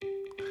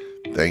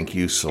Thank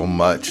you so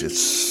much. It's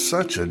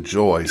such a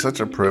joy, such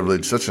a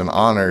privilege, such an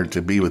honor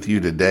to be with you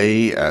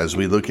today as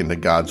we look into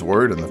God's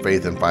Word and the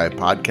Faith in 5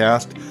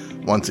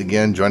 podcast. Once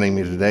again, joining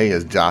me today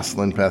is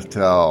Jocelyn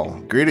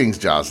Pethtel. Greetings,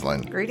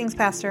 Jocelyn. Greetings,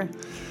 Pastor.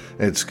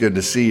 It's good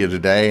to see you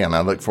today, and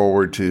I look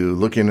forward to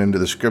looking into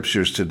the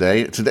Scriptures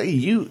today. Today,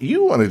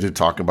 you wanted to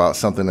talk about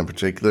something in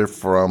particular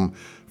from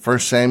 1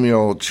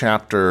 Samuel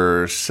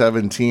chapter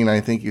 17,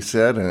 I think you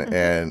said,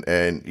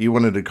 and you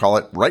wanted to call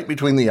it Right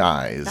Between the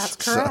Eyes. That's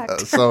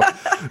correct.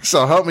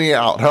 So help me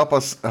out. Help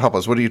us.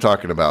 What are you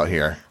talking about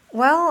here?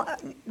 Well,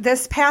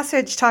 this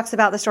passage talks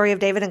about the story of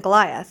David and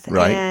Goliath.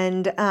 Right.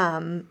 And,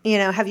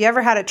 have you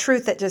ever had a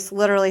truth that just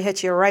literally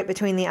hits you right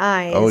between the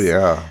eyes? Oh,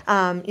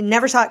 yeah. You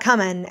never saw it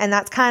coming. And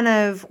that's kind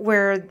of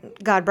where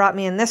God brought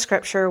me in this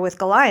scripture with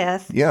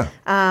Goliath. Yeah.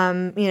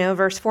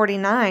 Verse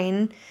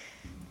 49.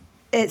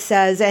 It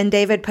says, "And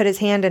David put his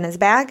hand in his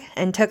bag,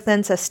 and took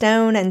thence a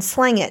stone, and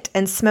slang it,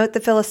 and smote the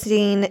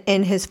Philistine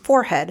in his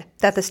forehead,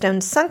 that the stone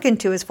sunk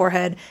into his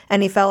forehead,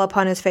 and he fell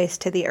upon his face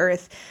to the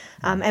earth."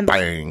 And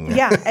bang.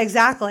 Yeah,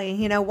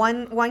 exactly.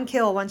 One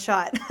kill, one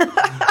shot.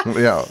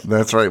 Yeah,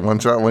 that's right. One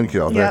shot, one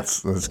kill. Yep.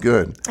 That's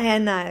good.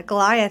 And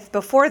Goliath,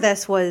 before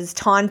this, was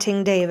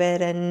taunting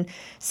David and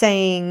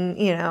saying,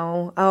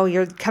 "Oh,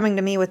 you're coming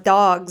to me with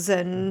dogs,"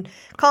 and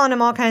calling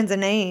him all kinds of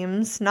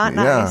names. Not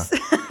nice.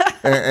 Yeah.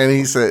 And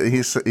he said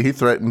he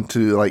threatened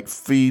to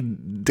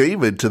feed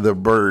David to the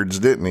birds,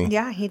 didn't he?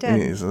 Yeah, he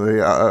did. He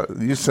said,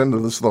 "You send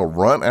this little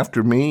runt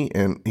after me,"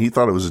 and he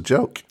thought it was a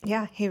joke.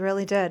 Yeah, he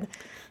really did.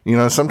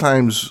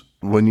 Sometimes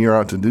when you're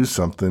out to do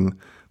something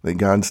that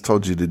God's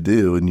told you to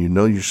do, and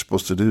you're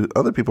supposed to do,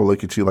 other people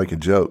look at you like a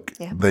joke.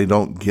 Yeah. They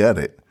don't get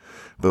it.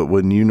 But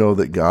when you know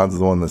that God's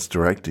the one that's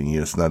directing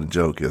you, it's not a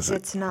joke, is it?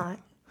 It's not.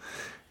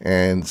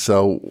 And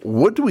so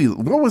what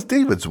was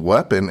David's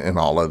weapon in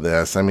all of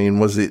this? I mean,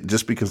 was it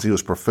just because he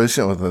was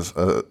proficient with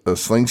a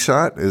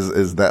slingshot?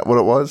 Is that what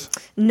it was?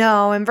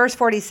 No. In verse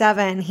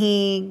 47,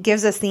 he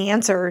gives us the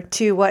answer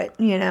to what,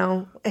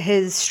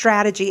 his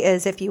strategy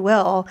is, if you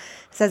will.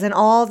 It says, "And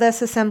all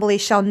this assembly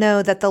shall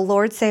know that the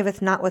Lord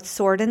saveth not with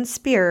sword and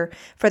spear,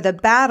 for the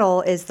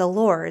battle is the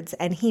Lord's,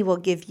 and he will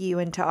give you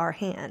into our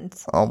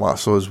hands." Oh, wow.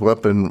 So his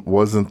weapon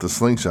wasn't the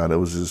slingshot. It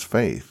was his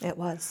faith. It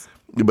was.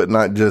 But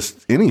not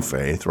just any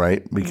faith,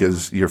 right?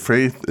 Because your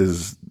faith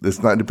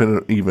it's not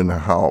dependent even on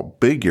how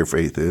big your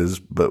faith is,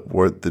 but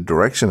what the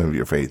direction of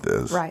your faith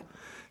is. Right.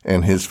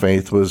 And his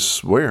faith was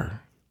where?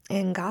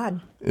 In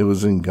God. It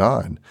was in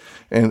God.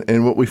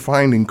 And what we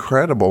find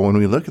incredible when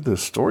we look at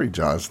this story,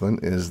 Jocelyn,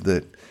 is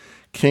that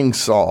King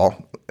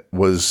Saul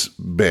was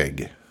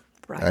big.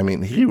 Right. I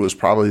mean, he was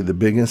probably the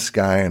biggest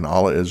guy in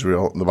all of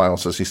Israel. The Bible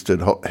says he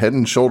stood head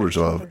and shoulders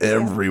above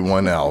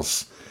everyone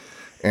else.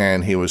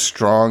 And he was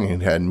strong.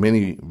 He had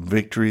many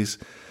victories.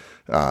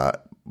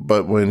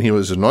 But when he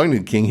was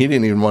anointed king, he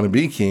didn't even want to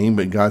be king.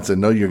 But God said,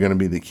 "No, you're going to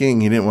be the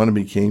king." He didn't want to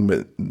be king.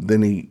 But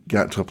then he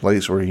got to a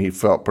place where he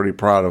felt pretty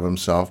proud of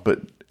himself.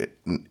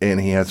 And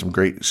he had some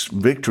great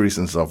victories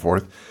and so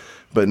forth.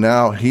 But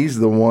now he's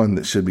the one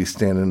that should be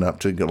standing up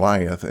to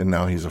Goliath. And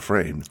now he's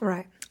afraid.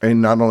 Right.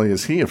 And not only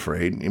is he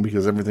afraid,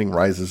 because everything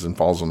rises and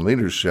falls on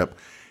leadership,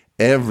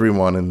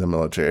 everyone in the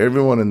military,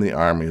 everyone in the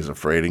army is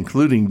afraid,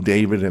 including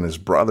David and his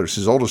brothers.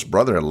 His oldest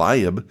brother,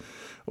 Eliab,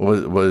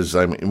 was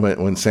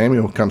when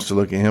Samuel comes to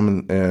look at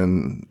him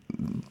in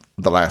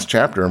the last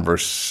chapter, in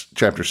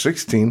chapter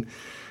 16,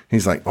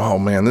 he's like, "Oh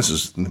man, this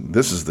is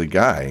the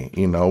guy."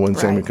 When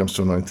Samuel comes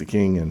to anoint the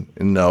king,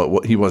 and no,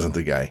 he wasn't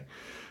the guy.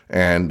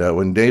 And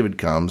when David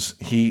comes,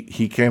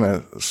 he kind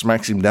of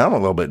smacks him down a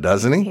little bit,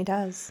 doesn't he? He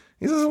does.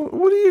 He says,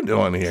 "What are you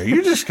doing here?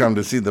 You just come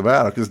to see the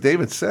battle." Because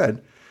David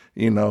said,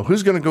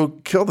 who's going to go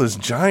kill this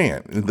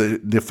giant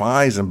that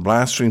defies and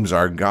blasphemes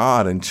our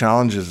God and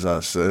challenges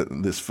us,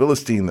 this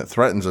Philistine that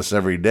threatens us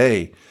every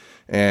day?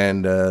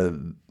 And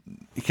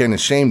he kind of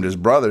shamed his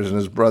brothers, and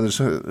his brothers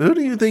said, "Who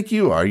do you think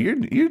you are?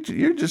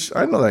 You're just,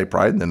 I know thy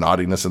pride and the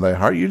naughtiness of thy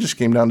heart. You just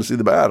came down to see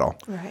the battle."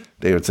 Right.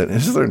 David said,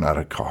 "Is there not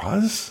a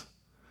cause?"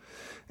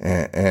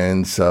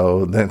 And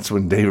so that's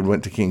when David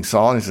went to King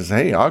Saul, and he says,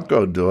 "Hey, I'll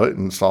go do it."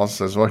 And Saul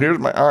says, "Well, here's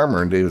my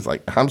armor." And David's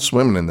like, "I'm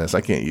swimming in this. I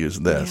can't use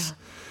this." Yeah.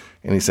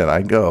 And he said,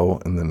 "I go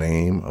in the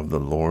name of the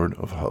Lord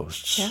of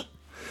hosts."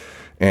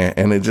 Yeah.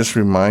 And it just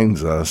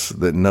reminds us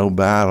that no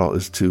battle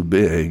is too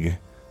big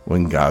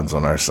when God's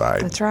on our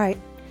side. That's right.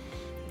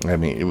 I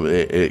mean,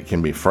 it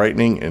can be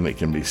frightening and it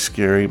can be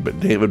scary, but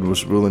David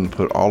was willing to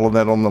put all of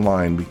that on the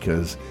line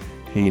because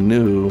he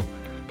knew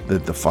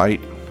that the fight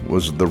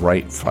was the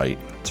right fight.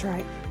 That's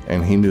right.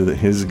 And he knew that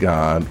his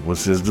God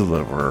was his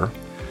deliverer,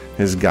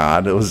 his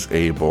God was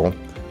able,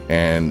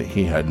 and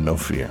he had no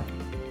fear.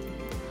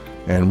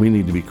 And we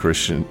need to be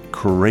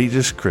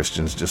courageous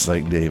Christians just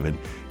like David.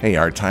 Hey,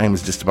 our time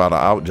is just about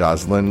out,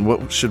 Jocelyn.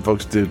 What should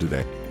folks do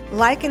today?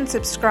 Like and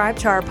subscribe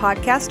to our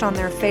podcast on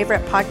their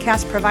favorite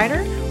podcast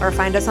provider, or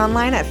find us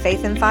online at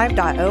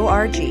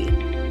faithin5.org.